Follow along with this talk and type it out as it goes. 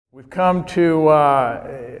We've come to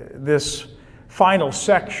this final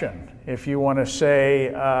section, if you want to say,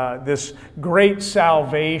 this great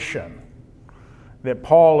salvation that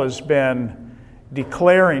Paul has been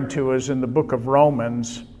declaring to us in the book of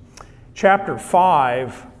Romans. Chapter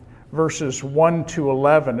 5, verses 1 to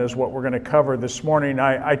 11 is what we're going to cover this morning.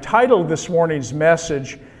 I titled this morning's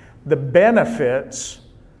message, "The Benefits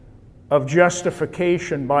of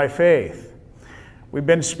Justification by Faith." We've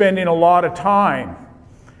been spending a lot of time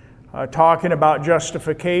talking about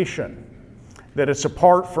justification, that it's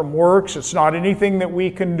apart from works, it's not anything that we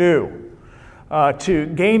can do to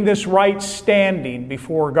gain this right standing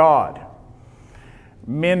before God.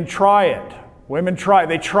 Men try it, women try it.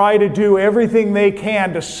 They try to do everything they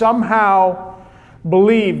can to somehow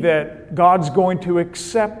believe that God's going to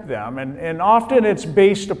accept them. And often it's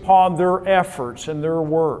based upon their efforts and their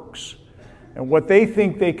works and what they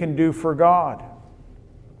think they can do for God.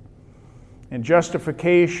 And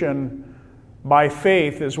justification by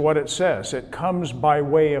faith is what it says. It comes by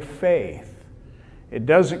way of faith. It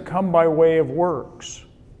doesn't come by way of works.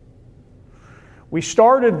 We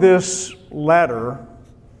started this letter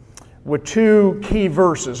with two key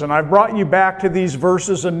verses, and I've brought you back to these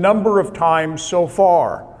verses a number of times so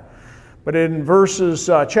far. But in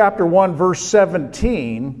chapter 1, verse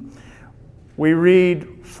 17, we read,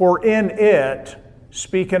 "For in it,"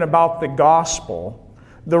 speaking about the gospel,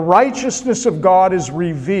 "the righteousness of God is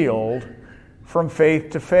revealed from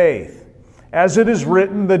faith to faith. As it is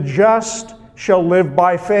written, the just shall live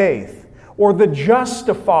by faith," or "the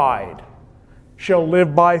justified shall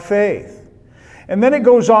live by faith." And then it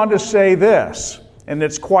goes on to say this, and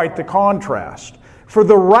it's quite the contrast. "For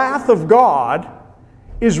the wrath of God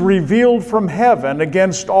is revealed from heaven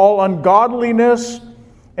against all ungodliness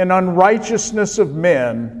and unrighteousness of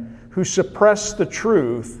men who suppress the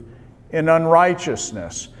truth in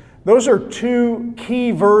unrighteousness." Those are two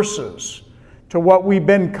key verses to what we've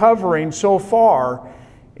been covering so far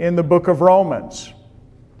in the book of Romans.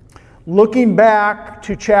 Looking back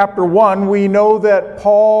to chapter 1, we know that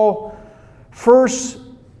Paul first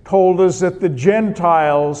told us that the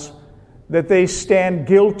Gentiles, that they stand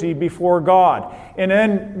guilty before God. And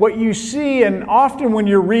then what you see, and often when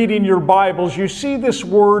you're reading your Bibles, you see this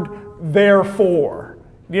word, "therefore."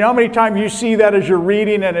 Do you know how many times you see that as you're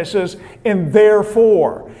reading and it says, "and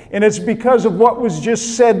therefore"? And it's because of what was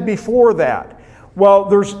just said before that. Well,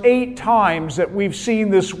 there's 8 times that we've seen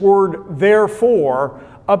this word "therefore"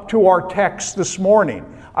 up to our text this morning.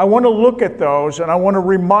 I want to look at those and I want to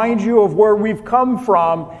remind you of where we've come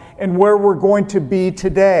from and where we're going to be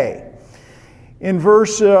today. In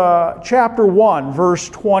chapter 1, verse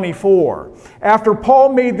 24, after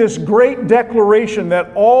Paul made this great declaration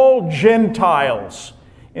that all Gentiles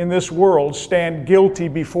in this world stand guilty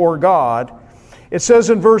before God, it says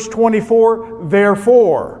in verse 24,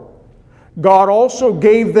 "Therefore, God also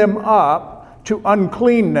gave them up to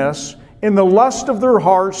uncleanness in the lust of their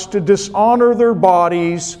hearts to dishonor their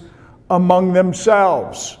bodies among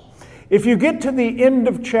themselves." If you get to the end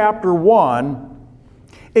of chapter 1,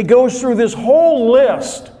 it goes through this whole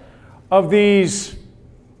list of these,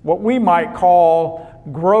 what we might call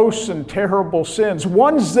gross and terrible sins,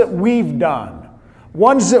 ones that we've done,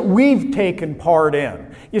 ones that we've taken part in.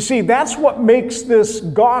 You see, that's what makes this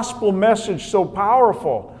gospel message so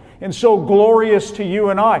powerful and so glorious to you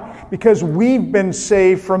and I, because we've been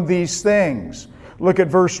saved from these things. Look at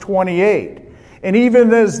verse 28. "And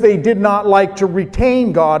even as they did not like to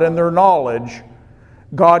retain God in their knowledge,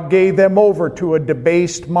 God gave them over to a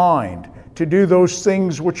debased mind to do those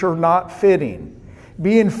things which are not fitting,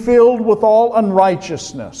 being filled with all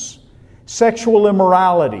unrighteousness, sexual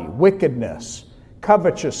immorality, wickedness,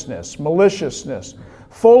 covetousness, maliciousness,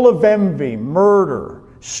 full of envy, murder,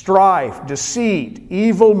 strife, deceit,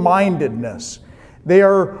 evil-mindedness. They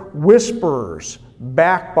are whisperers,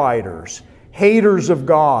 backbiters, haters of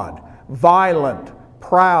God, violent,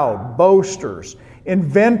 proud, boasters,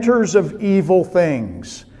 inventors of evil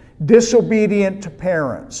things, disobedient to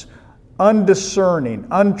parents, undiscerning,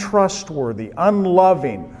 untrustworthy,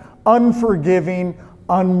 unloving, unforgiving,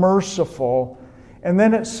 unmerciful." And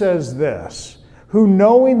then it says this, "who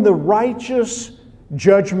knowing the righteous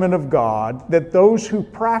judgment of God, that those who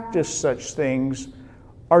practice such things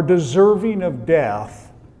are deserving of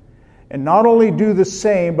death, and not only do the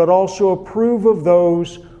same, but also approve of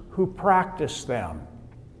those who practice them."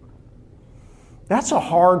 That's a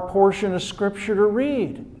hard portion of Scripture to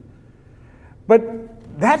read. But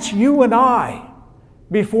that's you and I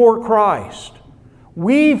before Christ.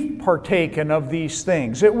 We've partaken of these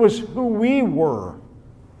things. It was who we were.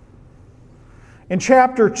 In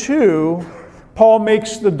chapter 2, Paul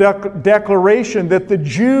makes the declaration that the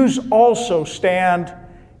Jews also stand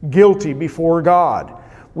guilty before God.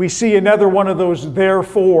 We see another one of those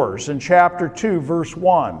therefores in chapter 2, verse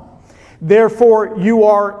 1. Therefore you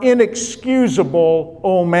are inexcusable,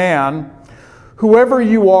 O man, whoever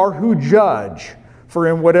you are who judge. For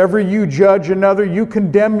in whatever you judge another, you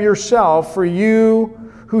condemn yourself, for you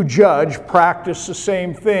who judge practice the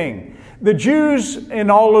same thing. The Jews in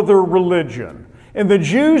all of their religion, and the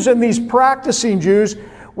Jews and these practicing Jews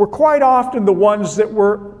were quite often the ones that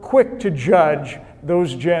were quick to judge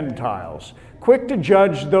those Gentiles, quick to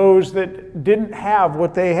judge those that didn't have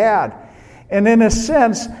what they had. And in a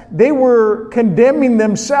sense, they were condemning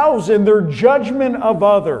themselves in their judgment of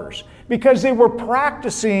others because they were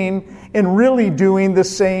practicing and really doing the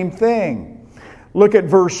same thing. Look at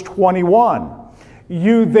verse 21.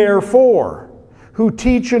 You therefore, who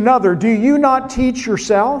teach another, do you not teach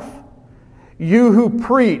yourself? You who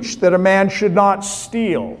preach that a man should not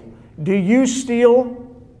steal, do you steal?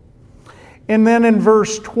 And then in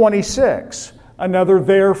verse 26, another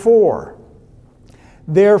therefore.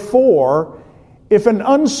 Therefore, if an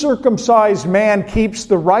uncircumcised man keeps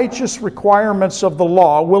the righteous requirements of the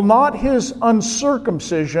law, will not his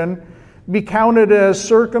uncircumcision be counted as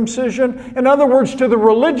circumcision? In other words, to the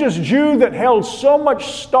religious Jew that held so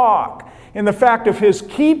much stock in the fact of his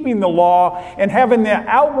keeping the law and having the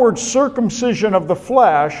outward circumcision of the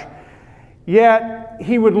flesh, yet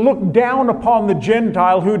he would look down upon the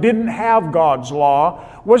Gentile who didn't have God's law,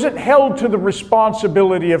 wasn't held to the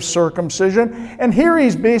responsibility of circumcision. And here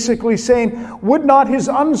he's basically saying, would not his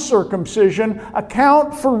uncircumcision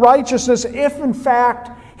account for righteousness if in fact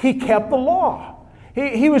he kept the law?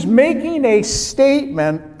 He was making a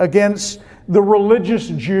statement against the religious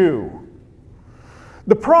Jew.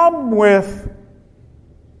 The problem with,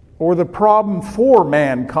 or the problem for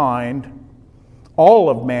mankind, all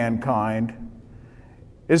of mankind,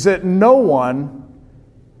 is that no one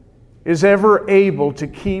is ever able to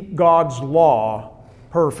keep God's law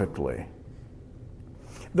perfectly.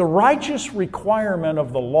 The righteous requirement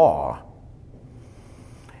of the law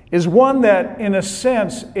is one that, in a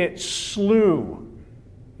sense, it slew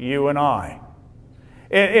you and I.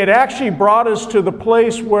 It actually brought us to the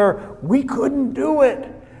place where we couldn't do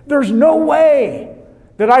it. There's no way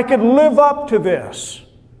that I could live up to this.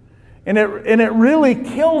 And it really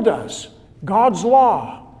killed us. God's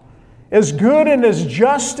law, as good and as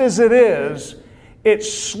just as it is, it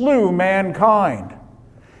slew mankind.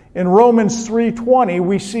 In Romans 3:20,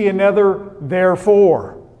 we see another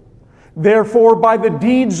therefore. Therefore, by the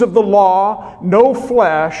deeds of the law, no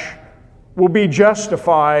flesh will be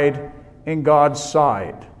justified in God's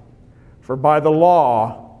sight. For by the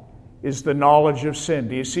law is the knowledge of sin.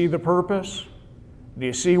 Do you see the purpose? Do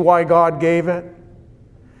you see why God gave it?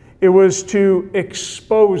 It was to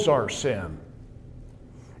expose our sin.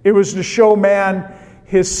 It was to show man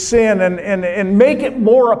his sin and make it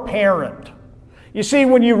more apparent. You see,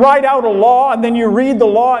 when you write out a law and then you read the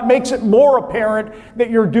law, it makes it more apparent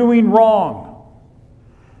that you're doing wrong.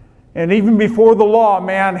 And even before the law,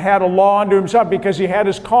 man had a law unto himself because he had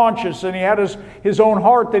his conscience and he had his own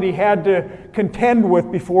heart that he had to contend with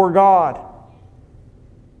before God.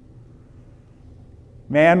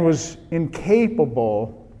 Man was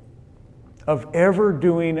incapable of ever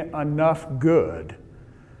doing enough good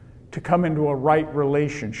to come into a right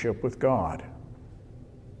relationship with God.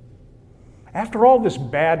 After all this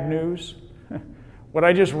bad news, what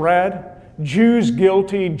I just read, Jews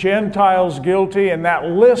guilty, Gentiles guilty, and that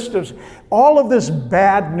list of all of this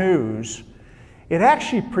bad news, it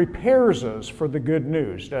actually prepares us for the good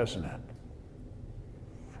news, doesn't it?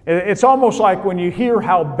 It's almost like when you hear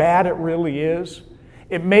how bad it really is,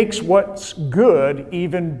 it makes what's good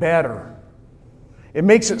even better. It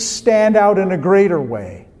makes it stand out in a greater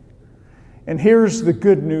way. And here's the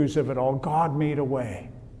good news of it all. God made a way.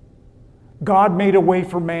 God made a way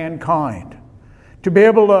for mankind to be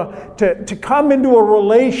able to come into a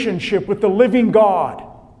relationship with the living God.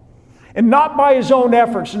 And not by his own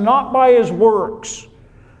efforts, not by his works,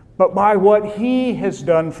 but by what he has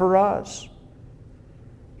done for us.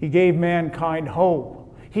 He gave mankind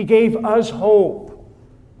hope. He gave us hope.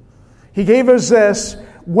 He gave us this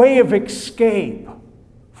way of escape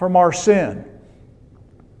from our sin.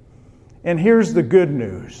 And here's the good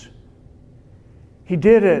news. He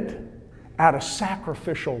did it out of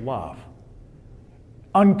sacrificial love,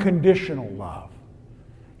 unconditional love.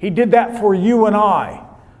 He did that for you and I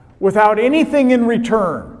without anything in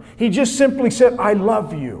return. He just simply said, I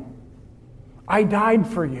love you. I died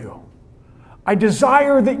for you. I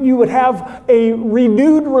desire that you would have a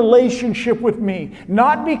renewed relationship with me,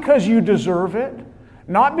 not because you deserve it,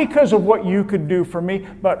 not because of what you could do for me,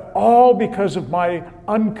 but all because of my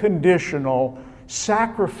unconditional,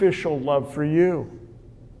 sacrificial love for you.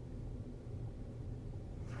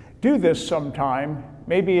 do this sometime,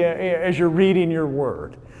 maybe as you're reading your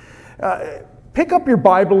word. Pick up your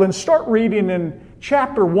Bible and start reading in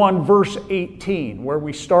chapter 1, verse 18, where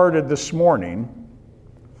we started this morning,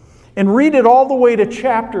 and read it all the way to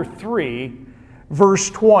chapter 3, verse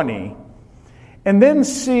 20, and then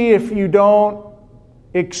see if you don't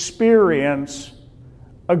experience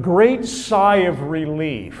a great sigh of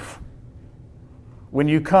relief when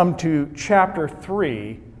you come to chapter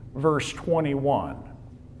 3, verse 21.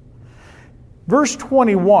 Verse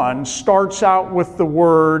 21 starts out with the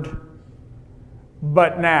word,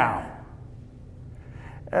 "but now."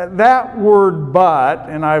 That word "but,"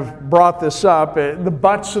 and I've brought this up, the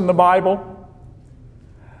buts in the Bible.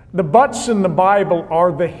 The buts in the Bible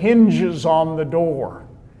are the hinges on the door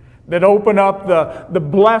that open up the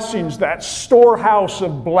blessings, that storehouse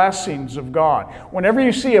of blessings of God. Whenever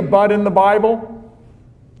you see a but in the Bible,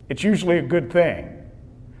 it's usually a good thing.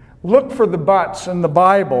 Look for the buts in the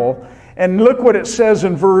Bible, and look what it says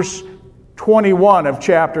in verse 21 of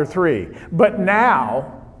chapter 3. "But now,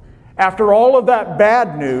 after all of that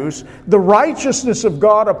bad news, the righteousness of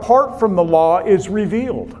God apart from the law is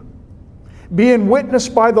revealed, being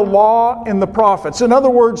witnessed by the law and the prophets." In other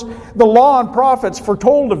words, the law and prophets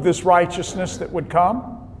foretold of this righteousness that would come.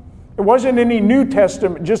 It wasn't any New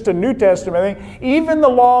Testament, just a New Testament thing. Even the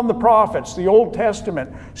law and the prophets, the Old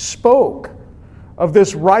Testament, spoke of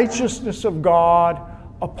this righteousness of God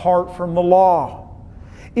apart from the law.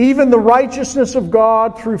 Even the righteousness of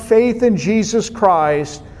God through faith in Jesus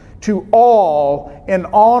Christ to all and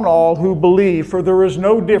on all who believe, for there is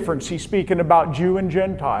no difference. He's speaking about Jew and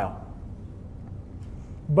Gentile.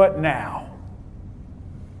 But now,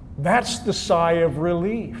 that's the sigh of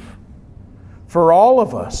relief for all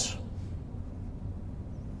of us.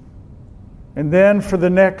 And then for the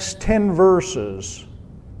next 10 verses,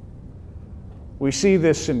 we see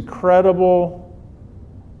this incredible,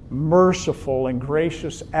 merciful, and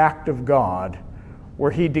gracious act of God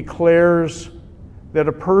where He declares that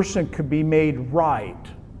a person could be made right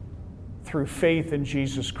through faith in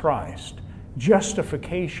Jesus Christ.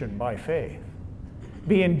 Justification by faith.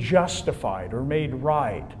 Being justified or made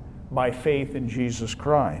right by faith in Jesus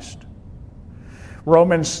Christ.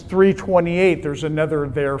 Romans 3:28, there's another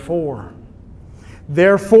therefore.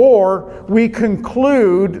 "Therefore, we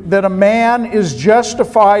conclude that a man is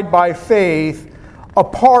justified by faith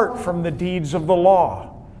apart from the deeds of the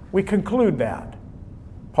law." We conclude that,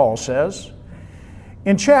 Paul says.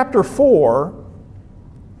 In chapter 4,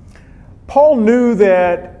 Paul knew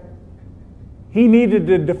that he needed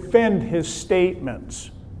to defend his statements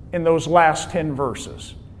in those last 10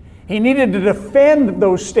 verses. He needed to defend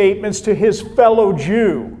those statements to his fellow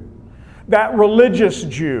Jew, that religious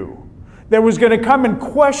Jew that was going to come and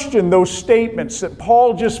question those statements that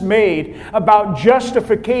Paul just made about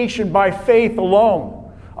justification by faith alone,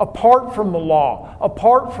 apart from the law,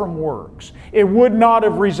 apart from works. It would not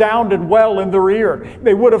have resounded well in their ear.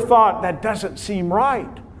 They would have thought, that doesn't seem right.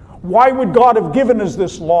 Why would God have given us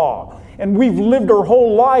this law? And we've lived our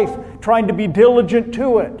whole life trying to be diligent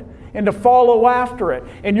to it and to follow after it.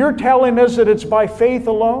 And you're telling us that it's by faith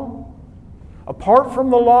alone? Apart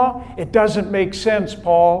from the law? It doesn't make sense,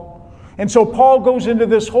 Paul. And so Paul goes into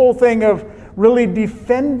this whole thing of really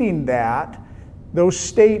defending those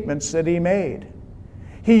statements that he made.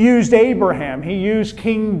 He used Abraham, he used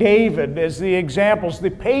King David as the examples,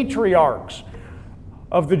 the patriarchs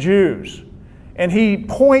of the Jews. And he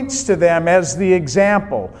points to them as the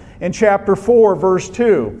example. In chapter 4, verse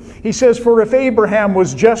 2, he says, "For if Abraham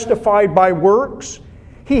was justified by works,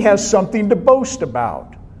 he has something to boast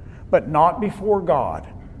about, but not before God.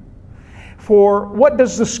 For what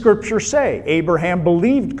does the Scripture say? Abraham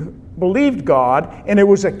believed God, and it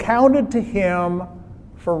was accounted to him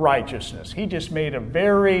for righteousness." He just made a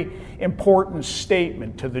very important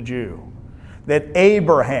statement to the Jew, that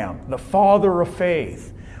Abraham, the father of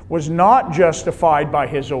faith, was not justified by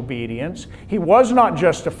his obedience. He was not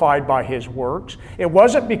justified by his works. It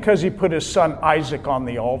wasn't because he put his son Isaac on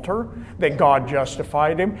the altar that God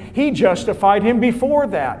justified him. He justified him before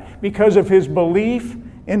that because of his belief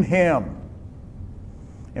in him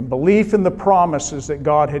and belief in the promises that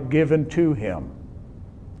God had given to him.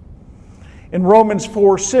 In Romans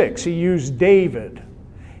 4:6, he used David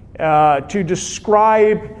to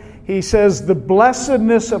describe, he says, the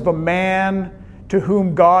blessedness of a man to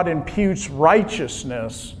whom God imputes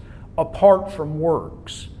righteousness apart from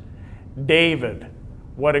works. David,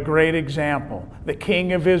 what a great example. The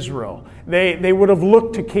king of Israel. They would have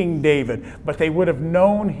looked to King David, but they would have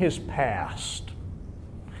known his past.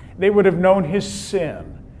 They would have known his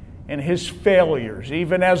sin and his failures,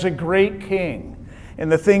 even as a great king.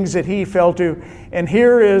 and the things that he fell to. And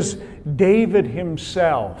here is David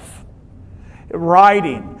himself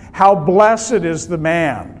writing, how blessed is the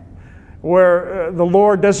man where the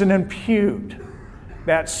Lord doesn't impute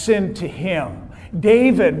that sin to him.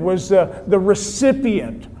 David was the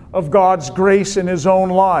recipient of God's grace in his own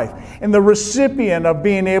life, and the recipient of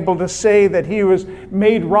being able to say that he was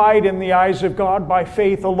made right in the eyes of God by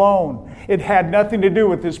faith alone. It had nothing to do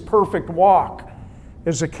with his perfect walk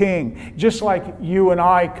as a king, just like you and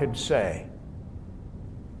I could say.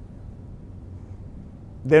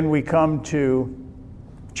 Then we come to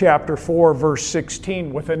chapter 4, verse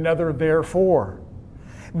 16, with another therefore.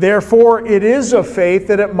 Therefore it is of faith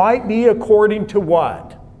that it might be according to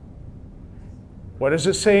what? What does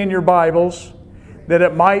it say in your Bibles? That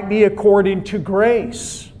it might be according to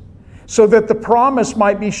grace, so that the promise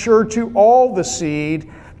might be sure to all the seed,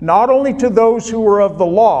 not only to those who are of the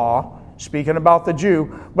law, speaking about the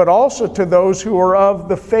Jew, but also to those who are of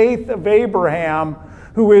the faith of Abraham,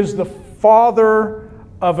 who is the father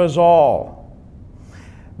of us all.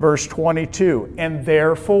 Verse 22, and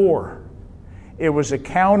therefore it was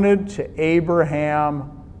accounted to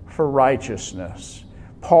Abraham for righteousness.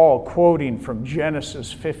 Paul quoting from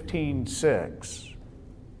Genesis 15:6.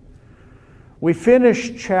 We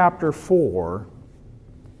finished chapter 4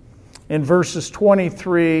 in verses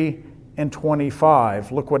 23 and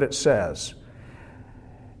 25. Look what it says.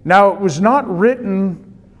 Now it was not written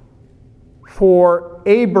for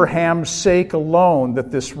Abraham's sake alone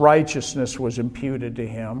that this righteousness was imputed to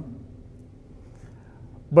him,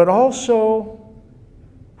 but also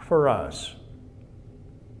for us.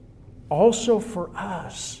 Also for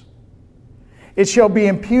us. It shall be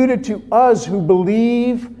imputed to us who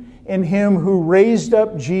believe in him who raised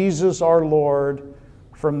up Jesus our Lord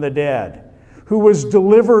from the dead, who was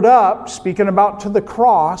delivered up, speaking about to the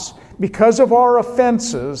cross, because of our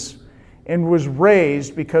offenses, and was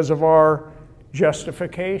raised because of our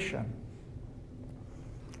justification.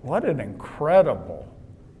 What an incredible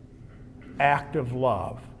act of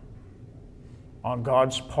love on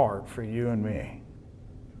God's part for you and me.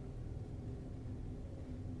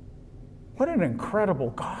 What an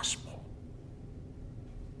incredible gospel.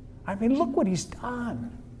 I mean, look what he's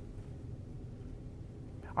done.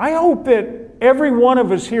 I hope that every one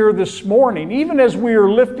of us here this morning, even as we are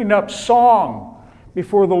lifting up song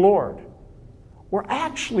before the Lord, we're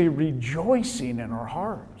actually rejoicing in our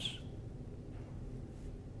hearts.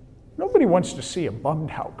 Nobody wants to see a bummed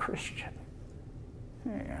out Christian.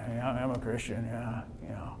 Yeah, I'm a Christian,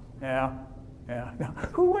 yeah.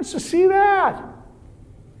 Who wants to see that?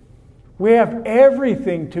 We have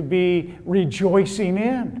everything to be rejoicing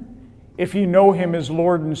in if you know him as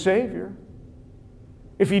Lord and Savior.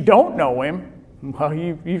 If you don't know him, well,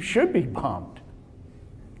 you should be bummed.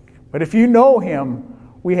 But if you know him,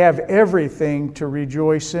 we have everything to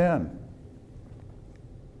rejoice in.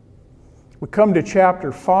 We come to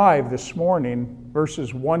chapter 5 this morning,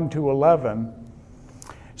 verses 1 to 11.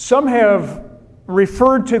 Some have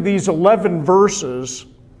referred to these 11 verses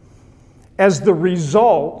as the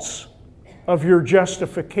results of your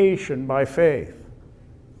justification by faith.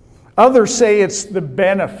 Others say it's the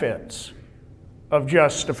benefits of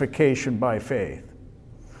justification by faith.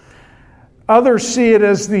 Others see it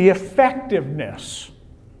as the effectiveness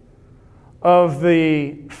of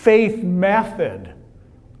the faith method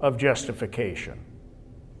of justification.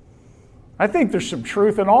 I think there's some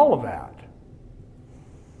truth in all of that.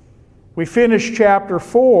 We finish chapter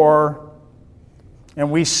 4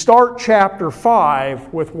 and we start chapter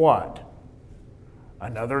 5 with what?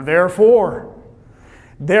 Another therefore.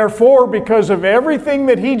 Therefore, because of everything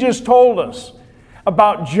that he just told us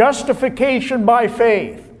about justification by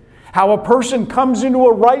faith, how a person comes into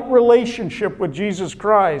a right relationship with Jesus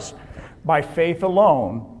Christ by faith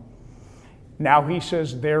alone, now he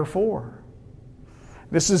says, therefore.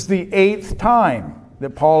 This is the 8th time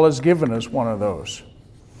that Paul has given us one of those.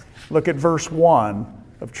 Look at verse 1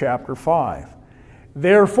 of chapter 5.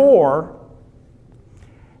 Therefore,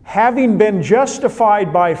 having been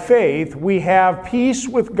justified by faith, we have peace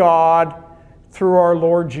with God through our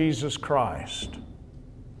Lord Jesus Christ.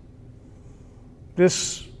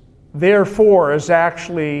 This, therefore, is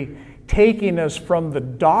actually taking us from the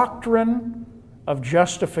doctrine of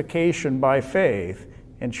justification by faith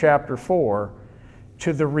in chapter 4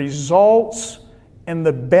 to the results and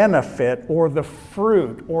the benefit or the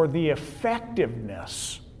fruit or the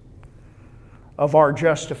effectiveness of our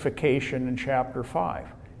justification in chapter 5.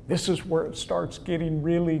 This is where it starts getting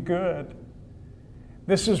really good.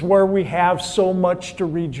 This is where we have so much to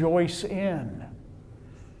rejoice in.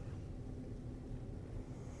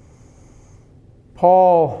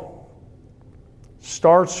 Paul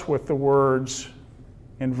starts with the words,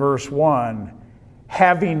 in verse 1,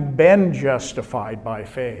 having been justified by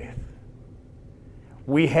faith,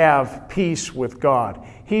 we have peace with God.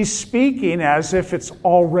 He's speaking as if it's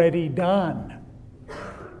already done.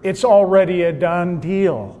 It's already a done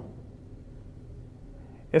deal.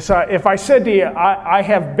 If I said to you, I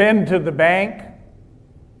have been to the bank,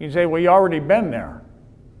 you'd say, well, you already been there.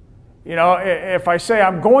 You know, if I say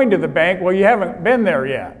I'm going to the bank, well, you haven't been there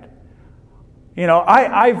yet. You know,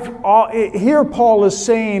 here Paul is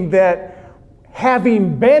saying that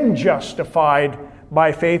having been justified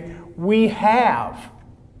by faith, we have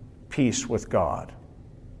peace with God.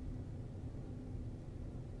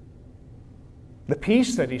 The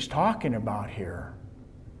peace that he's talking about here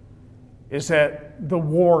is that the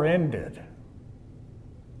war ended.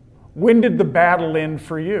 When did the battle end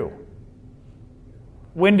for you?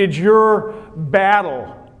 When did your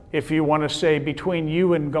battle, if you want to say, between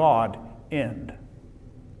you and God end?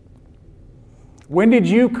 When did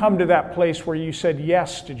you come to that place where you said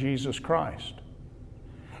yes to Jesus Christ?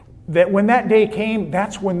 That when that day came,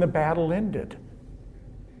 that's when the battle ended.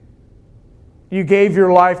 You gave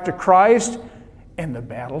your life to Christ, and the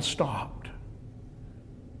battle stopped.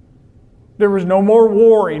 There was no more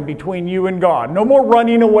warring between you and God. No more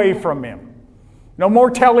running away from Him. No more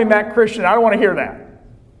telling that Christian, I don't want to hear that.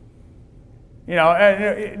 You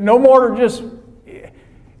know, no more just,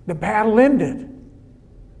 the battle ended.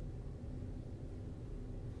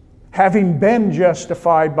 Having been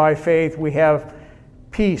justified by faith, we have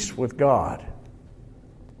peace with God.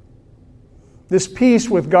 This peace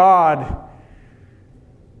with God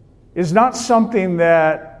is not something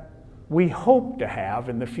that we hope to have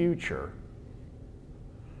in the future,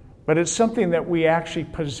 but it's something that we actually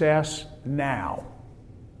possess now,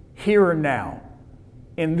 here and now,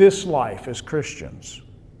 in this life as Christians.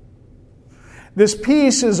 This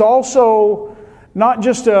peace is also not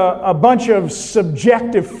just a bunch of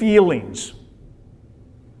subjective feelings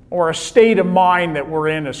or a state of mind that we're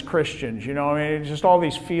in as Christians. You know, I mean, it's just all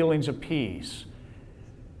these feelings of peace.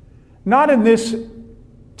 Not in this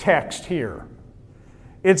text here.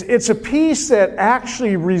 It's a peace that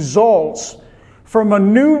actually results from a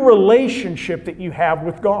new relationship that you have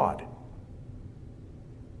with God.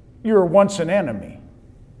 You were once an enemy,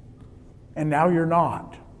 and now you're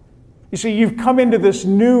not. You see, you've come into this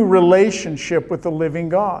new relationship with the living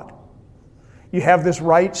God. You have this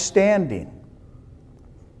right standing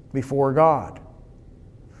before God.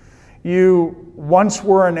 You once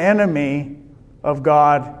were an enemy of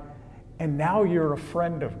God, and now you're a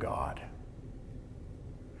friend of God.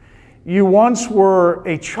 You once were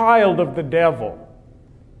a child of the devil,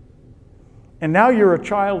 and now you're a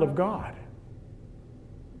child of God.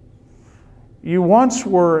 You once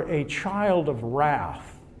were a child of wrath,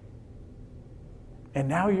 and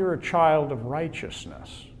now you're a child of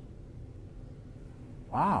righteousness.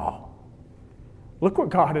 Wow. Look what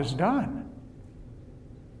God has done.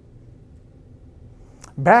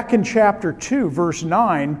 Back in chapter 2, verse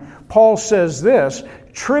 9, Paul says this,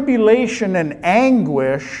 tribulation and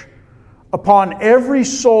anguish upon every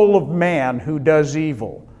soul of man who does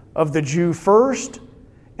evil, of the Jew first,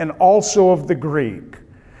 and also of the Greek.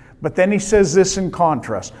 But then he says this in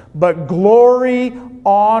contrast, but glory,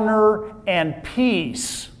 honor, and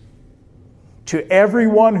peace to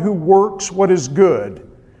everyone who works what is good,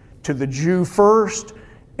 to the Jew first,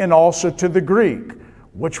 and also to the Greek.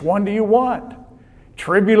 Which one do you want?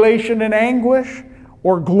 Tribulation and anguish,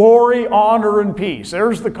 or glory, honor, and peace?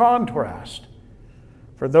 There's the contrast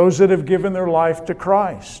for those that have given their life to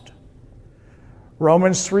Christ.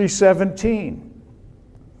 Romans 3:17.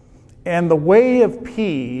 And the way of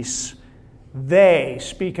peace, they,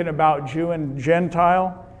 speaking about Jew and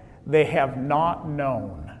Gentile, they have not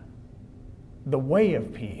known. The way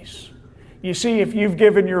of peace. You see, if you've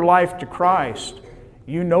given your life to Christ,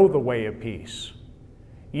 you know the way of peace.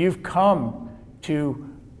 You've come to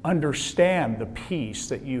understand the peace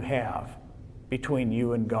that you have between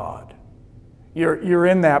you and God. You're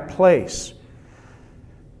in that place.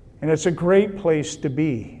 And it's a great place to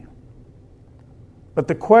be. But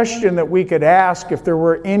the question that we could ask, if there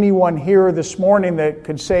were anyone here this morning that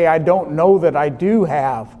could say, I don't know that I do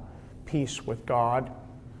have peace with God,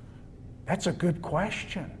 that's a good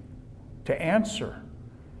question to answer.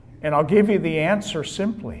 And I'll give you the answer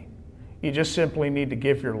simply. You just simply need to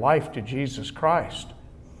give your life to Jesus Christ.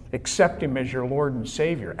 Accept Him as your Lord and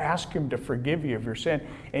Savior. Ask Him to forgive you of your sin,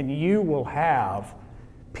 and you will have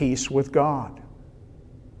peace with God.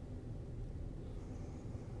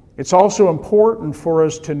 It's also important for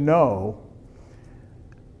us to know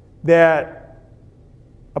that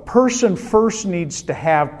a person first needs to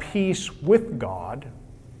have peace with God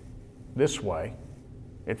this way.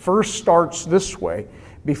 It first starts this way,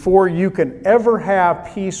 before you can ever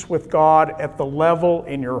have peace with God at the level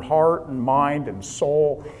in your heart and mind and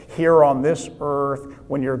soul here on this earth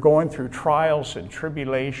when you're going through trials and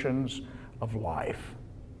tribulations of life.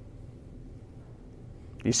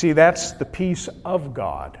 You see, that's the peace of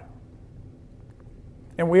God.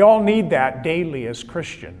 And we all need that daily as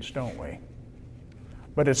Christians, don't we?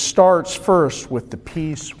 But it starts first with the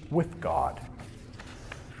peace with God.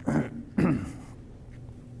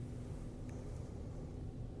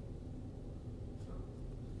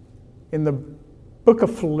 In the book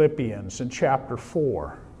of Philippians, in chapter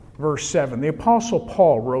 4, verse 7, the Apostle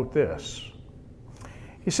Paul wrote this.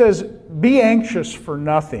 He says, "Be anxious for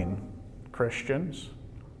nothing, Christians."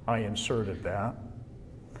 I inserted that.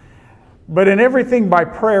 "But in everything by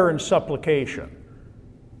prayer and supplication."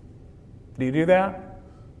 Do you do that?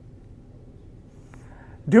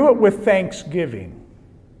 "Do it with thanksgiving.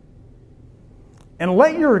 And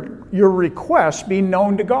let your requests be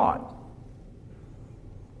known to God."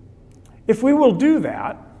 If we will do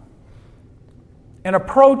that and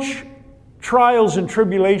approach trials and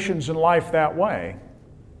tribulations in life that way,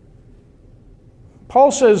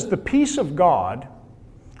 Paul says the peace of God,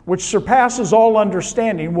 which surpasses all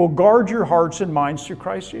understanding, will guard your hearts and minds through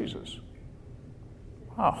Christ Jesus.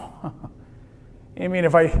 Oh, I mean,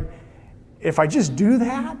 if I just do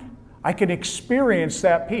that, I can experience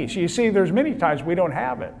that peace. You see, there's many times we don't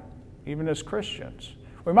have it, even as Christians.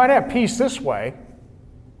 We might have peace this way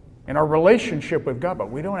in our relationship with God,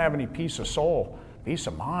 but we don't have any peace of soul, peace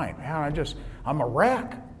of mind. Man, I'm a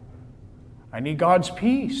wreck. I need God's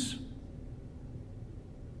peace.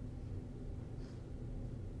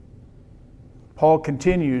 Paul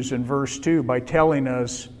continues in verse 2 by telling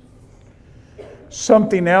us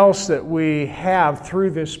something else that we have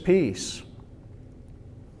through this peace.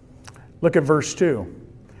 Look at verse 2.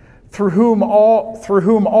 Through whom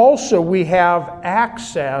also we have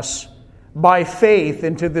access by faith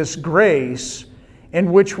into this grace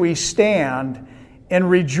in which we stand and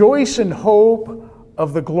rejoice in hope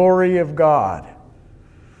of the glory of God.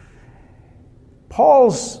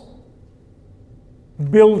 Paul's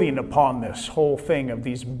building upon this whole thing of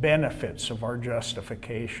these benefits of our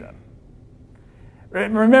justification.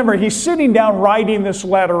 Remember, he's sitting down writing this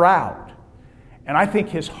letter out, and I think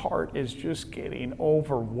his heart is just getting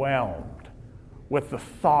overwhelmed with the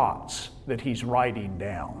thoughts that he's writing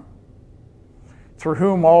down. Through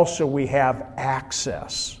whom also we have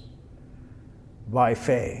access by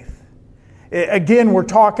faith. Again, we're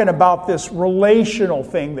talking about this relational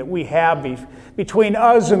thing that we have between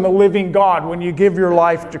us and the living God when you give your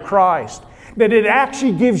life to Christ. That it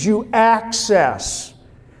actually gives you access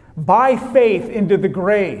by faith into the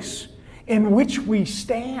grace in which we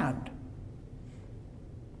stand.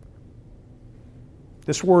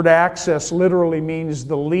 This word access literally means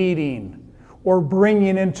the leading or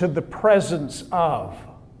bringing into the presence of.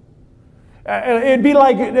 It'd be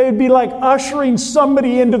like ushering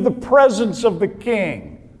somebody into the presence of the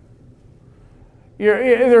king.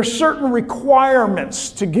 There are certain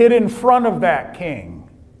requirements to get in front of that king.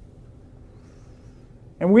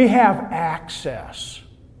 And we have access.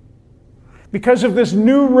 Because of this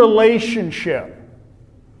new relationship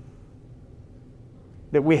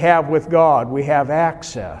that we have with God, we have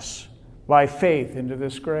access by faith into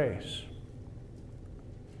this grace.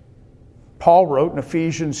 Paul wrote in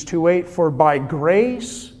Ephesians 2:8, "For by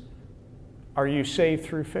grace are you saved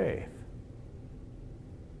through faith."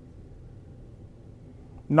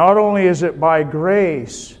 Not only is it by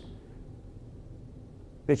grace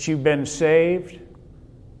that you've been saved,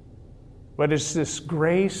 but it's this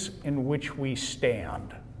grace in which we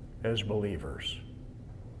stand as believers.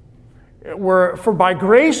 For by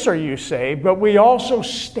grace are you saved, but we also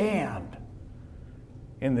stand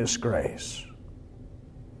in this grace.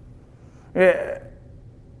 I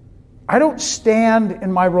don't stand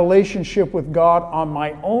in my relationship with God on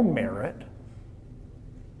my own merit,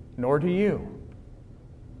 nor do you.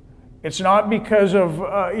 It's not because of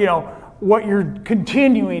what you're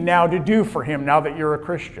continuing now to do for Him now that you're a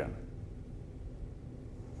Christian.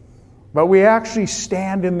 But we actually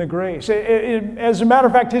stand in the grace. As a matter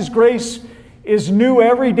of fact, His grace is new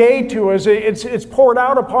every day to us. It's poured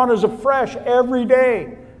out upon us afresh every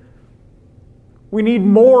day. We need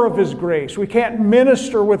more of His grace. We can't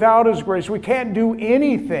minister without His grace. We can't do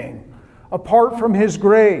anything apart from His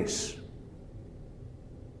grace.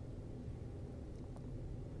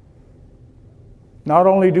 Not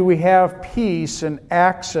only do we have peace and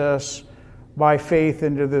access by faith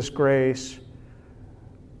into this grace,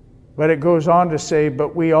 but it goes on to say,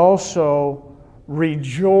 but we also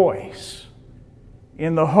rejoice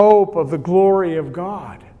in the hope of the glory of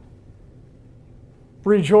God.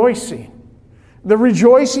 Rejoicing. The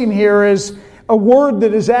rejoicing here is a word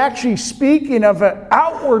that is actually speaking of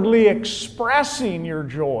outwardly expressing your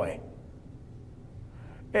joy.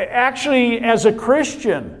 Actually, as a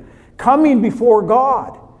Christian, coming before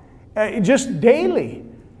God, just daily,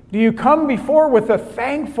 do you come before with a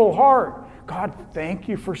thankful heart? God, thank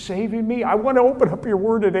you for saving me. I want to open up your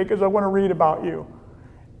word today because I want to read about you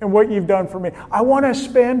and what you've done for me. I want to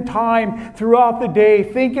spend time throughout the day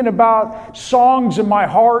thinking about songs in my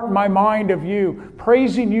heart and my mind of you,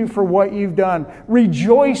 praising you for what you've done,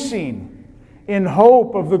 rejoicing in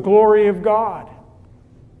hope of the glory of God.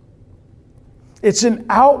 It's an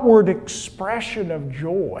outward expression of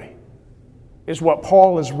joy, is what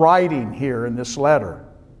Paul is writing here in this letter.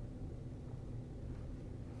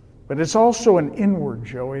 But it's also an inward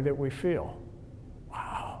joy that we feel.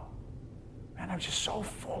 Wow, man, I'm just so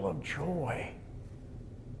full of joy.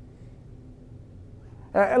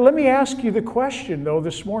 Let me ask you the question, though,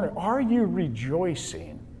 this morning. Are you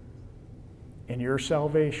rejoicing in your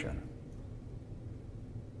salvation?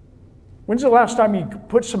 When's the last time you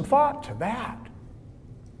put some thought to that?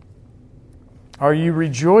 Are you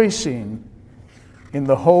rejoicing in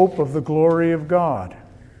the hope of the glory of God?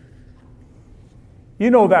 You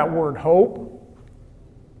know that word hope.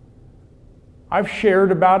 I've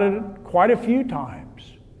shared about it quite a few times.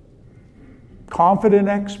 Confident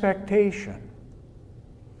expectation.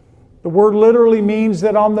 The word literally means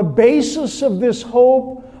that on the basis of this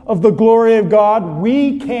hope of the glory of God,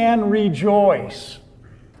 we can rejoice.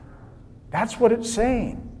 That's what it's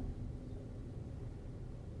saying.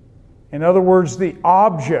 In other words, the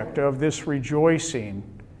object of this rejoicing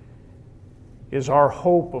is our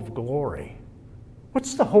hope of glory.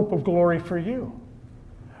 What's the hope of glory for you?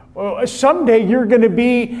 Well, someday you're going to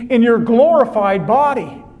be in your glorified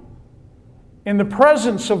body, in the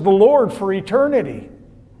presence of the Lord for eternity.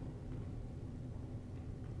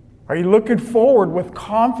 Are you looking forward with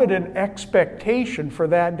confident expectation for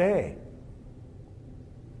that day?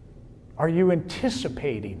 Are you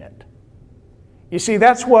anticipating it? You see,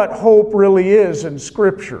 that's what hope really is in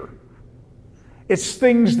Scripture. It's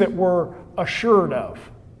things that we're assured of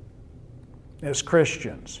as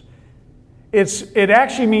Christians. It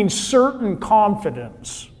actually means certain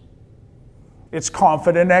confidence. It's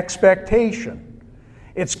confident expectation.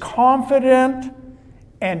 It's confident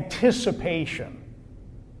anticipation.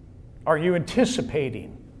 Are you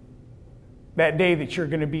anticipating that day that you're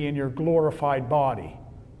going to be in your glorified body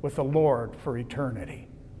with the Lord for eternity?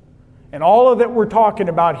 And all of that we're talking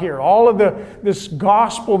about here, all of this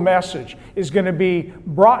gospel message is going to be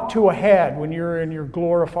brought to a head when you're in your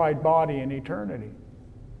glorified body in eternity.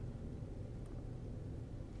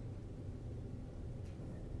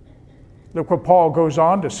 Look what Paul goes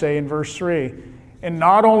on to say in verse 3. And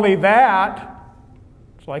not only that,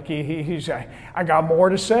 it's like he's I got more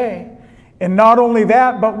to say. And not only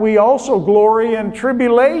that, but we also glory in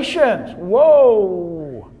tribulations.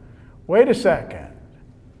 Whoa! Wait a second.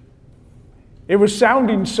 It was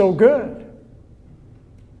sounding so good.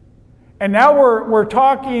 And now we're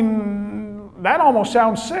talking, that almost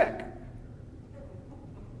sounds sick.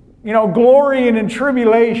 You know, glorying in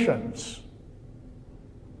tribulations.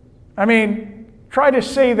 I mean, try to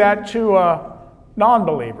say that to a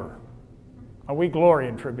non-believer. We glory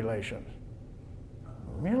in tribulations.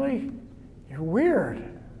 Really? You're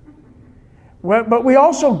weird. Well, but we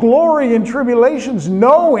also glory in tribulations,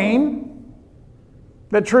 knowing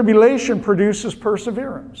that tribulation produces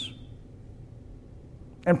perseverance.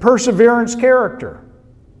 And perseverance, character.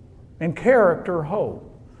 And character, hope.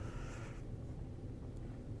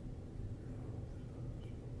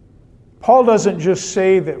 Paul doesn't just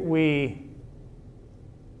say that we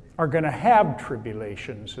are going to have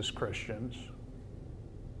tribulations as Christians,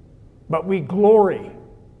 but we glory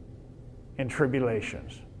in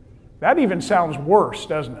tribulations. That even sounds worse,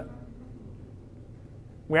 doesn't it?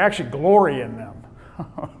 We actually glory in them.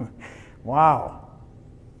 Wow.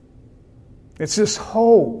 It's this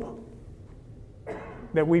hope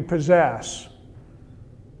that we possess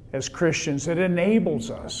as Christians that enables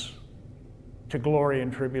us to glory in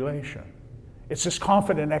tribulation. It's this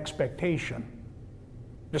confident expectation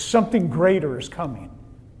that something greater is coming,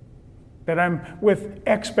 that I'm with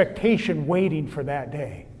expectation waiting for that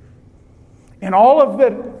day. And all of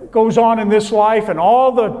that goes on in this life and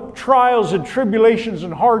all the trials and tribulations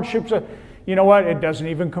and hardships, you know what? It doesn't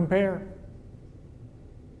even compare.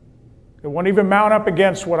 It won't even mount up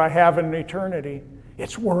against what I have in eternity.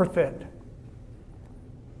 It's worth it.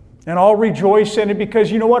 And I'll rejoice in it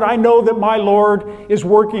because you know what? I know that my Lord is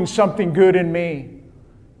working something good in me.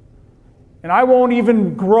 And I won't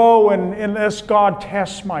even grow unless God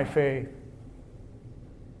tests my faith.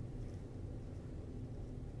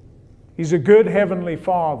 He's a good Heavenly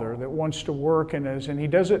Father that wants to work in us, and He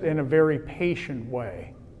does it in a very patient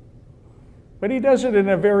way. But He does it in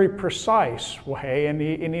a very precise way, and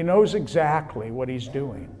He knows exactly what He's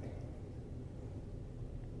doing.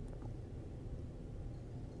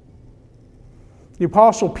 The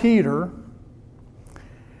Apostle Peter,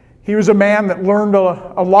 he was a man that learned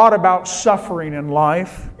a lot about suffering in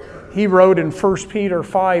life. He wrote in 1 Peter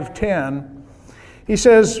 5:10, he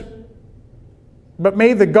says, "But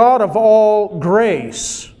may the God of all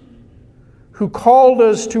grace, who called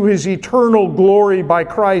us to His eternal glory by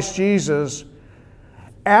Christ Jesus,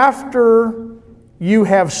 after you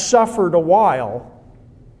have suffered a while,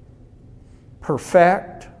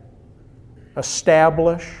 perfect,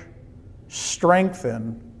 establish,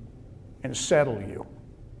 strengthen, and settle you."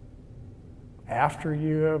 After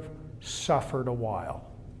you have suffered a while.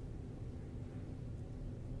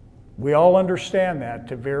 We all understand that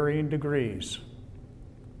to varying degrees.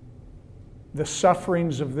 The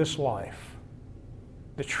sufferings of this life,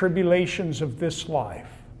 the tribulations of this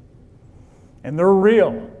life, and they're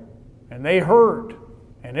real, and they hurt,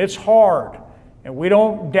 and it's hard, and we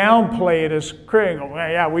don't downplay it as Christians. Well,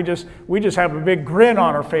 yeah, we just have a big grin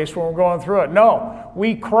on our face when we're going through it. No,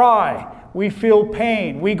 we cry, we feel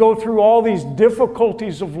pain, we go through all these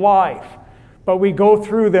difficulties of life, but we go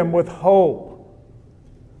through them with hope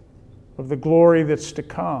of the glory that's to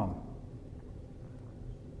come.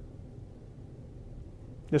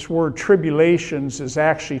 This word tribulations is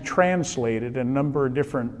actually translated in a number of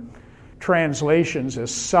different translations as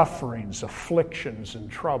sufferings, afflictions, and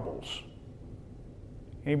troubles.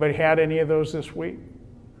 Anybody had any of those this week?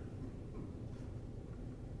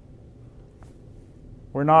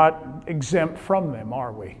 We're not exempt from them,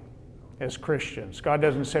 are we, as Christians? God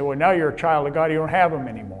doesn't say, well, now you're a child of God, you don't have them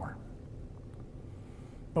anymore.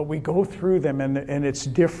 But we go through them, and it's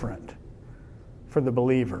different for the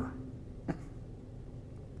believer.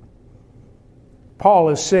 Paul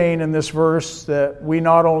is saying in this verse that we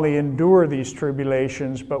not only endure these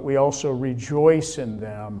tribulations, but we also rejoice in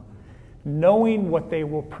them, knowing what they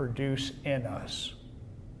will produce in us.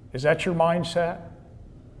 Is that your mindset?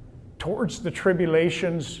 Towards the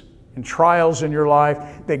tribulations and trials in your life,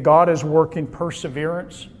 that God is working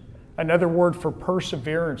perseverance. Another word for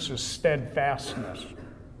perseverance is steadfastness.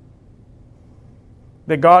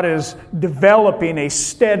 That God is developing a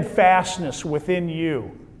steadfastness within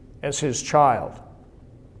you as His child.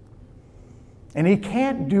 And He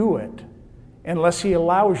can't do it unless He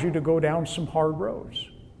allows you to go down some hard roads.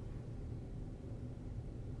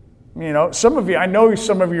 You know, I know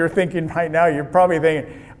some of you are thinking right now, you're probably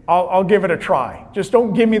thinking, I'll give it a try. Just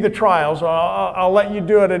don't give me the trials. I'll let you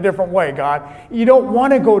do it a different way, God. You don't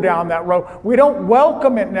want to go down that road. We don't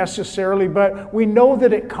welcome it necessarily, but we know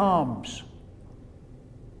that it comes.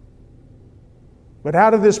 But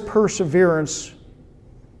out of this perseverance,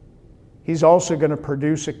 He's also going to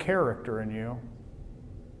produce a character in you.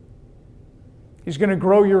 He's going to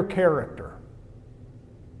grow your character.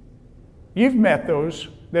 You've met those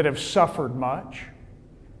that have suffered much.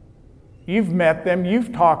 You've met them.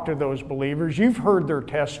 You've talked to those believers. You've heard their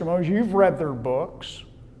testimonies. You've read their books.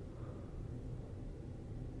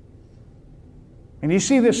 And you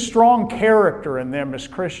see this strong character in them as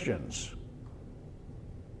Christians.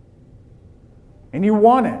 And you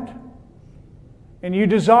want it. And you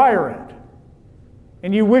desire it.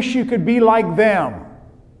 And you wish you could be like them.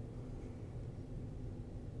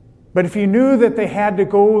 But if you knew that they had to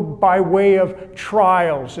go by way of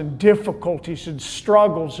trials and difficulties and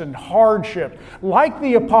struggles and hardship, like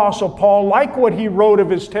the Apostle Paul, like what he wrote of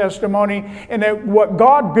his testimony, and that what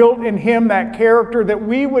God built in him, that character that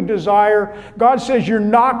we would desire, God says you're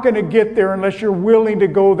not going to get there unless you're willing to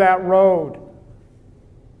go that road.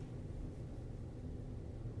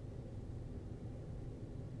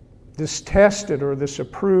 This tested or this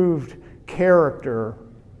approved character,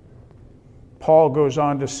 Paul goes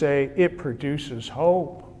on to say, it produces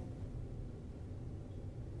hope.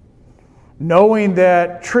 Knowing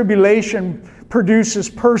that tribulation produces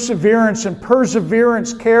perseverance, and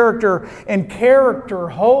perseverance character, and character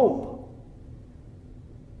hope.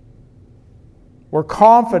 We're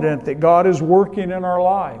confident that God is working in our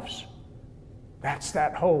lives. That's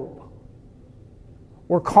that hope.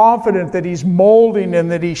 We're confident that He's molding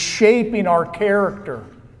and that He's shaping our character,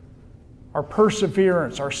 our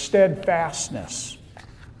perseverance, our steadfastness.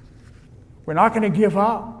 We're not going to give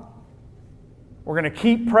up. We're going to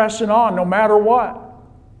keep pressing on no matter what.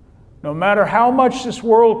 No matter how much this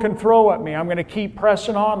world can throw at me, I'm going to keep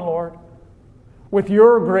pressing on, Lord, with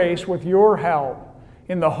Your grace, with Your help,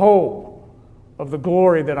 in the hope of the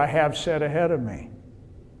glory that I have set ahead of me.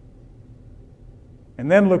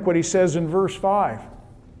 And then look what he says in verse 5.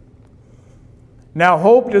 Now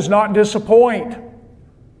hope does not disappoint,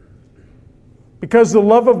 because the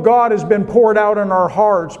love of God has been poured out in our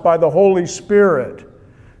hearts by the Holy Spirit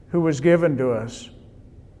who was given to us.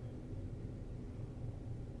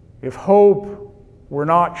 If hope were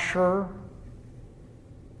not sure,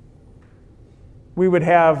 we would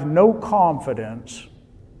have no confidence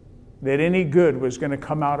that any good was going to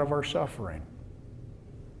come out of our suffering.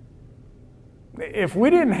 If we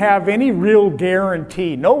didn't have any real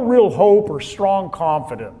guarantee, no real hope or strong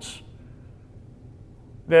confidence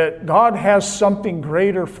that God has something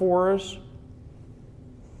greater for us,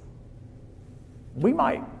 we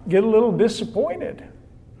might get a little disappointed.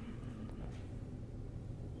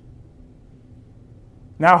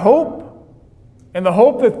 Now, hope, and the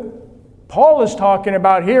hope that Paul is talking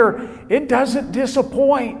about here, it doesn't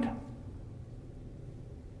disappoint.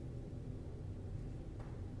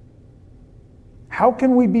 How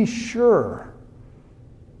can we be sure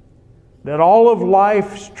that all of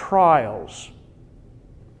life's trials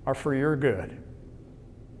are for your good?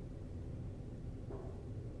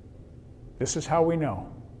 This is how we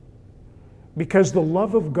know. Because the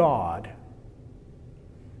love of God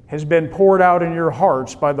has been poured out in your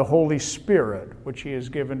hearts by the Holy Spirit, which He has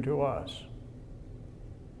given to us.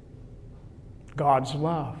 God's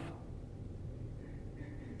love.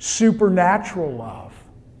 Supernatural love.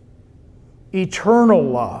 Eternal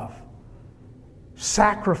love.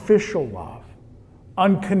 Sacrificial love.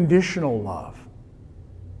 Unconditional love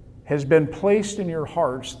has been placed in your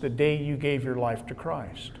hearts the day you gave your life to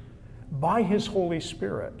Christ. By His Holy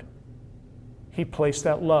Spirit, He placed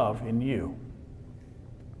that love in you.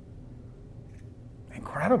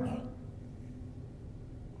 Incredible.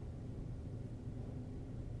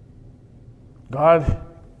 God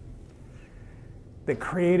that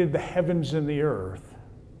created the heavens and the earth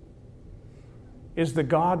is the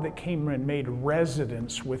God that came and made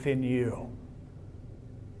residence within you.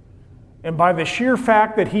 And by the sheer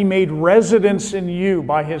fact that He made residence in you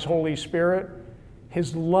by His Holy Spirit,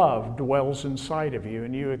 His love dwells inside of you,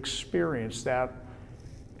 and you experience that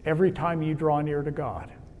every time you draw near to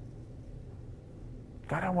God.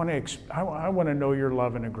 God, I want to know your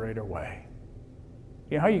love in a greater way.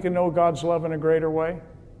 You know how you can know God's love in a greater way?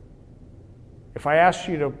 If I asked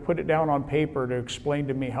you to put it down on paper to explain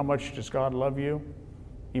to me how much does God love you,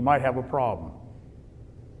 you might have a problem.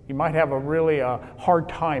 You might have a really hard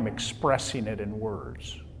time expressing it in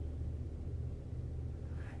words.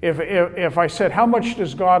 If I said, how much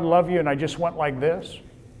does God love you, and I just went like this,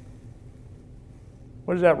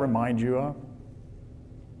 what does that remind you of?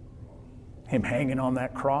 Him hanging on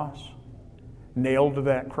that cross, nailed to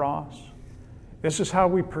that cross. This is how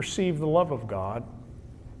we perceive the love of God,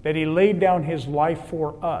 that He laid down His life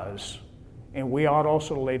for us, and we ought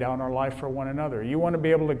also to lay down our life for one another. You want to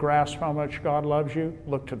be able to grasp how much God loves you?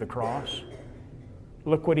 Look to the cross.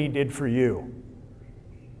 Look what He did for you.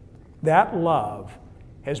 That love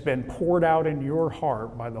has been poured out in your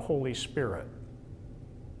heart by the Holy Spirit.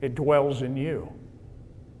 It dwells in you.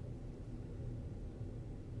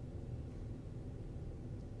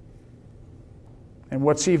 And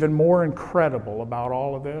what's even more incredible about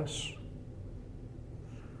all of this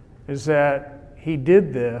is that He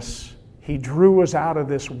did this. He drew us out of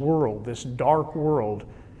this world, this dark world,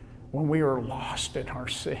 when we were lost in our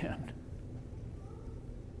sin.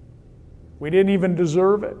 We didn't even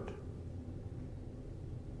deserve it.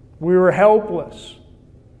 We were helpless.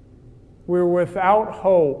 We were without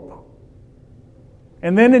hope.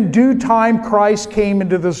 And then in due time, Christ came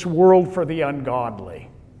into this world for the ungodly.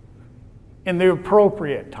 In the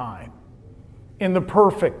appropriate time. In the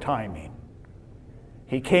perfect timing.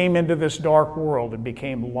 He came into this dark world and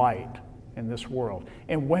became light in this world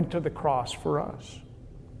and went to the cross for us.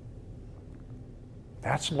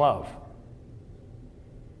 That's love.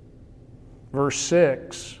 Verse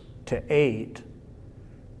 6 to 8.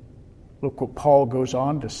 Look what Paul goes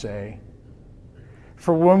on to say.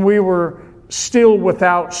 For when we were still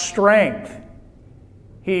without strength,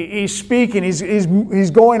 he's speaking,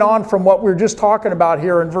 he's going on from what we were just talking about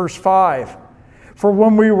here in verse 5. For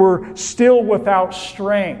when we were still without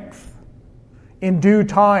strength, in due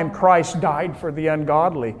time Christ died for the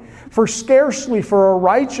ungodly. For scarcely for a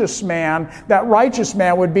righteous man, that righteous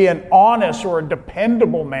man would be an honest or a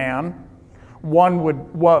dependable man,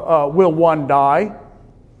 will one die.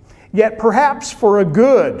 Yet perhaps for a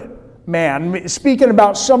good man, speaking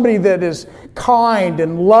about somebody that is kind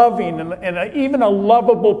and loving and even a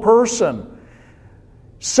lovable person,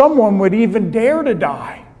 someone would even dare to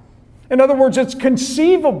die. In other words, it's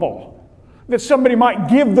conceivable that somebody might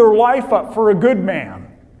give their life up for a good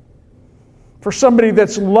man, for somebody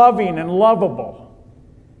that's loving and lovable.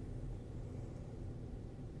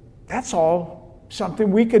 That's all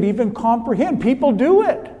something we could even comprehend. People do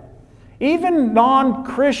it. Even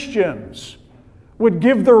non-Christians would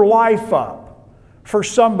give their life up for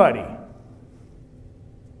somebody.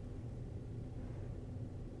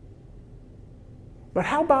 But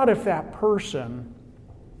how about if that person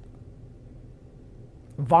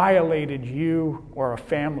violated you or a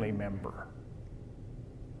family member?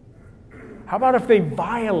 How about if they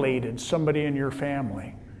violated somebody in your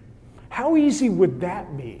family? How easy would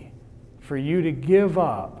that be for you to give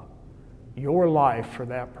up your life for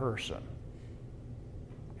that person?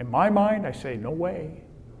 In my mind, I say, no way.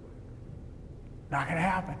 Not going to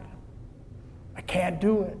happen. I can't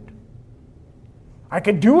do it. I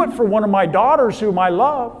could do it for one of my daughters whom I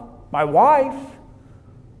love, my wife.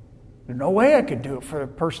 There's no way I could do it for a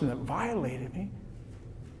person that violated me.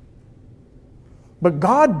 But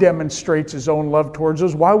God demonstrates His own love towards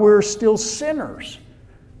us while we're still sinners.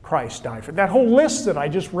 Christ died for that whole list that I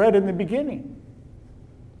just read in the beginning.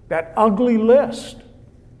 That ugly list.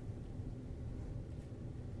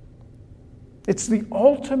 It's the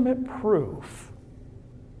ultimate proof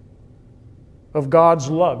of God's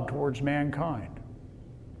love towards mankind.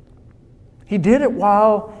 He did it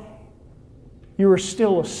while you were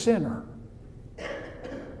still a sinner.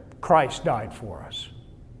 Christ died for us.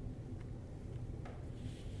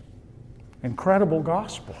 Incredible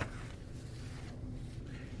gospel.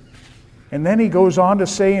 And then he goes on to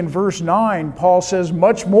say in verse 9, Paul says,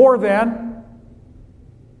 much more then.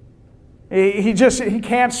 He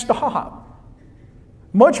can't stop.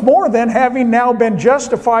 Much more then, having now been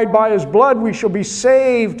justified by His blood, we shall be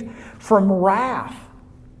saved from wrath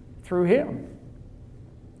through Him.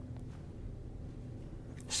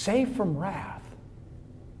 Saved from wrath.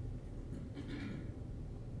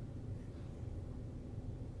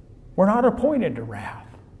 We're not appointed to wrath.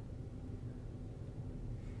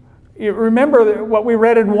 You remember what we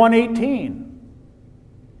read in 1:18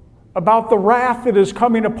 about the wrath that is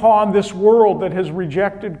coming upon this world that has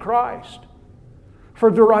rejected Christ for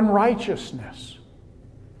their unrighteousness.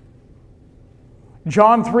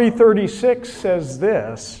 John 3:36 says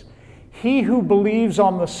this, he who believes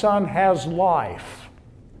on the Son has life.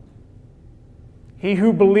 He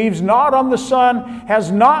who believes not on the Son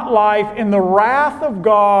has not life, and the wrath of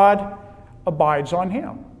God abides on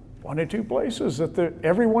him. One of two places that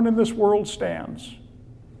everyone in this world stands.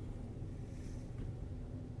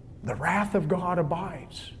 The wrath of God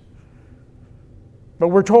abides. But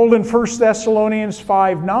we're told in 1 Thessalonians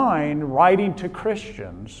 5:9, writing to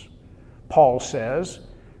Christians, Paul says,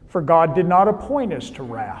 for God did not appoint us to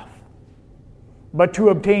wrath, but to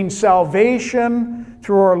obtain salvation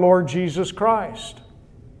through our Lord Jesus Christ.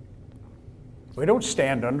 We don't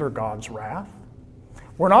stand under God's wrath.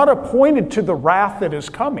 We're not appointed to the wrath that is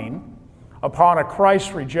coming upon a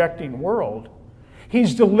Christ-rejecting world.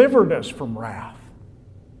 He's delivered us from wrath.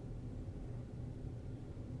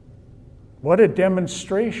 What a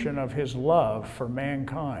demonstration of His love for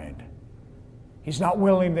mankind. He's not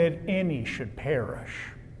willing that any should perish,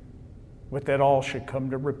 but that all should come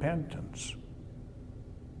to repentance.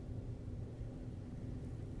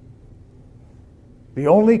 The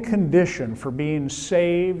only condition for being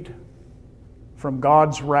saved from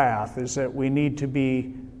God's wrath is that we need to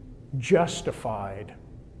be justified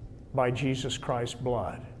by Jesus Christ's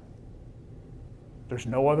blood. There's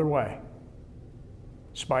no other way.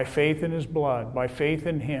 It's by faith in His blood, by faith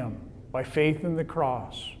in Him, by faith in the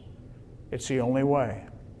cross. It's the only way.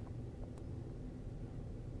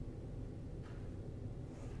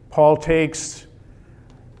 Paul takes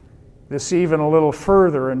this even a little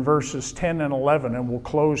further in verses 10 and 11, and we'll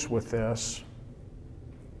close with this.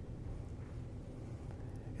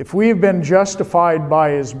 If we have been justified by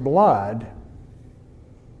His blood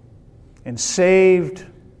and saved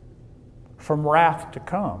from wrath to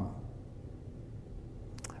come,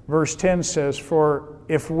 verse 10 says, for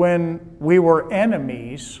if when we were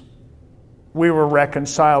enemies, we were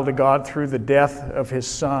reconciled to God through the death of His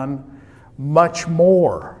Son, much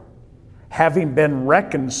more, having been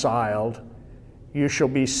reconciled, you shall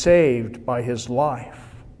be saved by His life.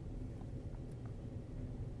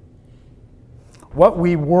 What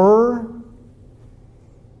we were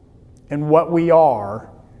and what we are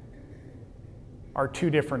two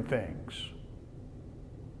different things.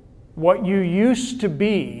 What you used to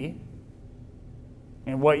be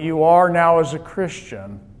and what you are now as a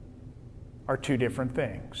Christian are two different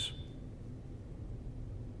things.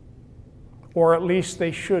 Or at least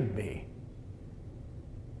they should be.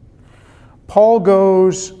 Paul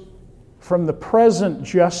goes from the present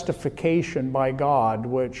justification by God,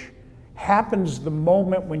 which happens the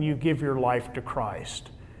moment when you give your life to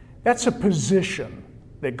Christ. That's a position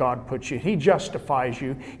that God puts you. He justifies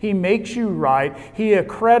you. He makes you right. He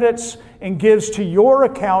accredits and gives to your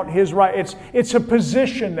account His right. It's a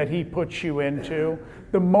position that He puts you into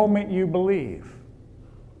the moment you believe.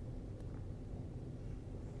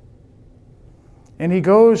 And he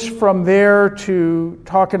goes from there to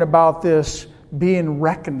talking about this being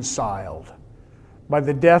reconciled by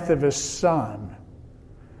the death of His Son.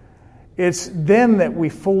 It's then that we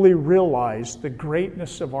fully realize the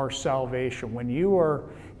greatness of our salvation. When you are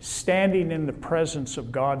standing in the presence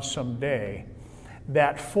of God someday,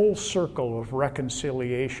 that full circle of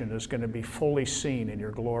reconciliation is going to be fully seen in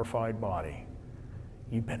your glorified body.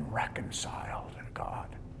 You've been reconciled to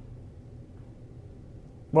God.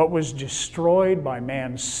 What was destroyed by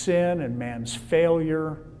man's sin and man's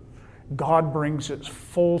failure, God brings it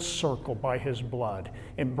full circle by His blood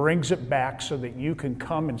and brings it back so that you can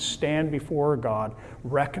come and stand before God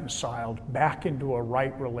reconciled back into a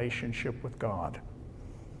right relationship with God.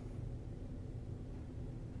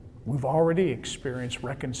 We've already experienced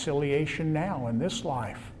reconciliation now in this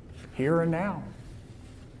life, here and now.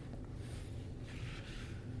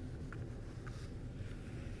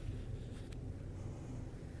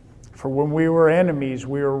 For when we were enemies,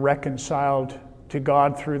 we were reconciled to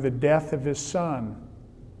God through the death of His Son.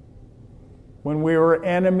 When we were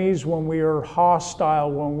enemies, when we were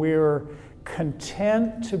hostile, when we were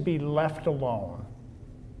content to be left alone.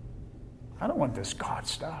 I don't want this God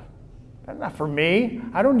stuff. That's not for me.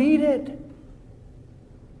 I don't need it.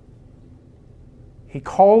 He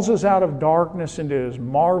calls us out of darkness into His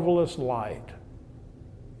marvelous light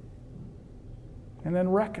and then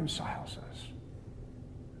reconciles us.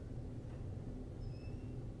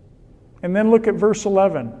 And then look at verse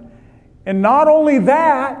 11. And not only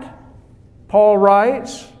that, Paul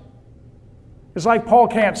writes, it's like Paul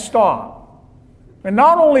can't stop. And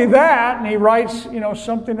not only that, and he writes,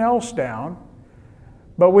 something else down,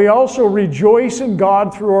 but we also rejoice in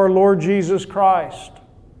God through our Lord Jesus Christ,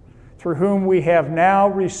 through whom we have now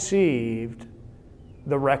received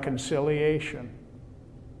the reconciliation.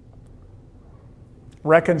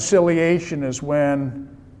 Reconciliation is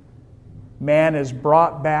when man is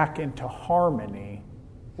brought back into harmony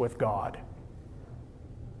with God.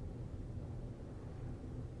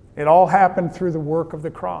 It all happened through the work of the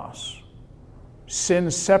cross. Sin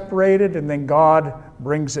separated, and then God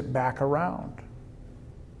brings it back around.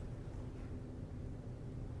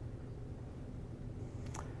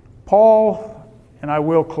 Paul, and I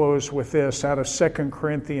will close with this, out of 2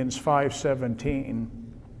 Corinthians 5:17.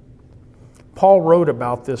 Paul wrote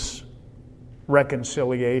about this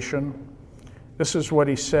reconciliation. This is what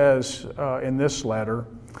he says in this letter.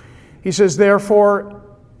 He says,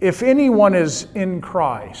 therefore, if anyone is in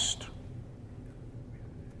Christ,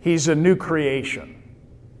 he's a new creation.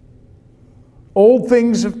 Old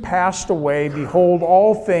things have passed away. Behold,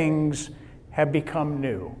 all things have become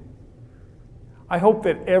new. I hope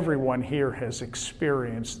that everyone here has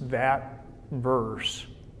experienced that verse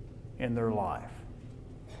in their life.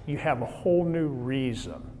 You have a whole new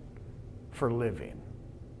reason for living.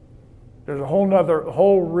 There's a whole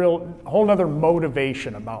nother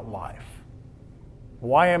motivation about life.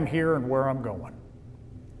 Why I'm here and where I'm going.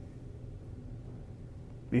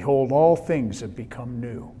 Behold, all things have become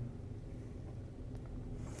new.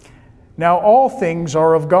 Now all things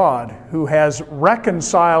are of God, who has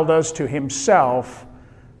reconciled us to Himself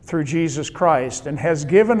through Jesus Christ, and has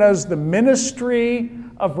given us the ministry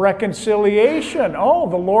of reconciliation. Oh,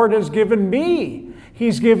 the Lord has given me.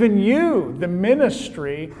 He's given you the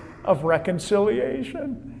ministry of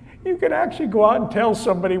reconciliation. You can actually go out and tell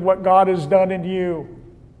somebody what God has done in you.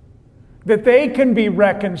 That they can be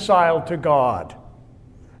reconciled to God.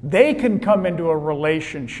 They can come into a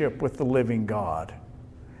relationship with the living God.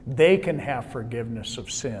 They can have forgiveness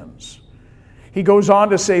of sins. He goes on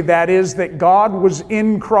to say that is that God was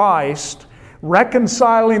in Christ,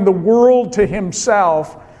 reconciling the world to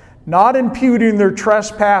Himself, not imputing their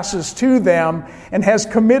trespasses to them, and has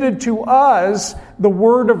committed to us the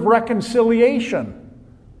word of reconciliation.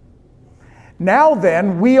 Now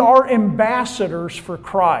then, we are ambassadors for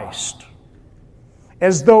Christ.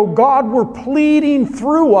 As though God were pleading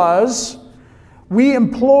through us, we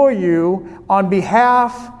implore you on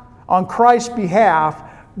Christ's behalf,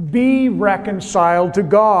 be reconciled to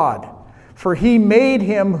God. For He made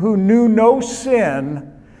Him who knew no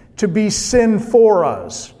sin to be sin for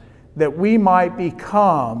us, that we might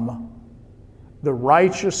become the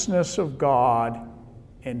righteousness of God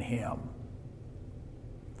in Him.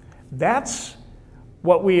 That's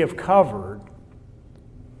what we have covered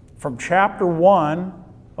from chapter 1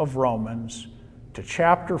 of Romans to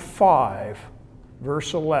chapter 5,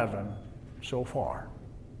 verse 11 so far.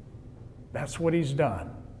 That's what he's done.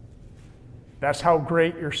 That's how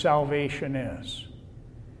great your salvation is.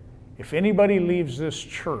 If anybody leaves this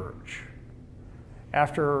church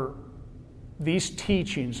after these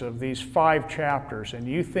teachings of these 5 chapters and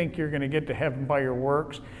you think you're going to get to heaven by your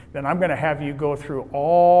works, then I'm going to have you go through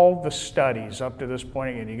all the studies up to this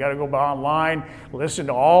point again. You got to go online, listen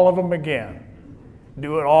to all of them again,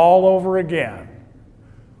 do it all over again.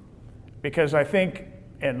 Because I think,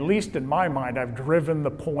 at least in my mind, I've driven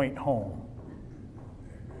the point home.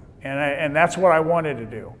 And that's what I wanted to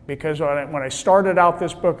do. Because when I started out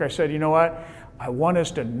this book, I said, you know what? I want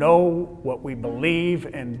us to know what we believe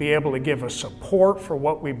and be able to give a support for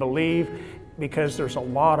what we believe, because there's a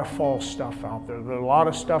lot of false stuff out there. There's a lot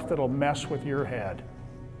of stuff that'll mess with your head.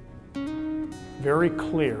 Very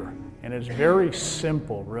clear, and it's very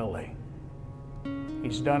simple, really.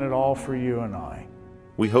 He's done it all for you and I.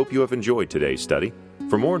 We hope you have enjoyed today's study.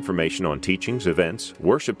 For more information on teachings, events,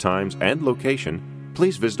 worship times, and location,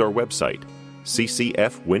 please visit our website,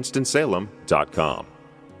 ccfwinstonsalem.com.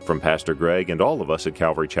 From Pastor Greg and all of us at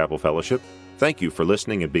Calvary Chapel Fellowship, thank you for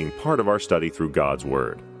listening and being part of our study through God's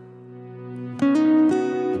Word.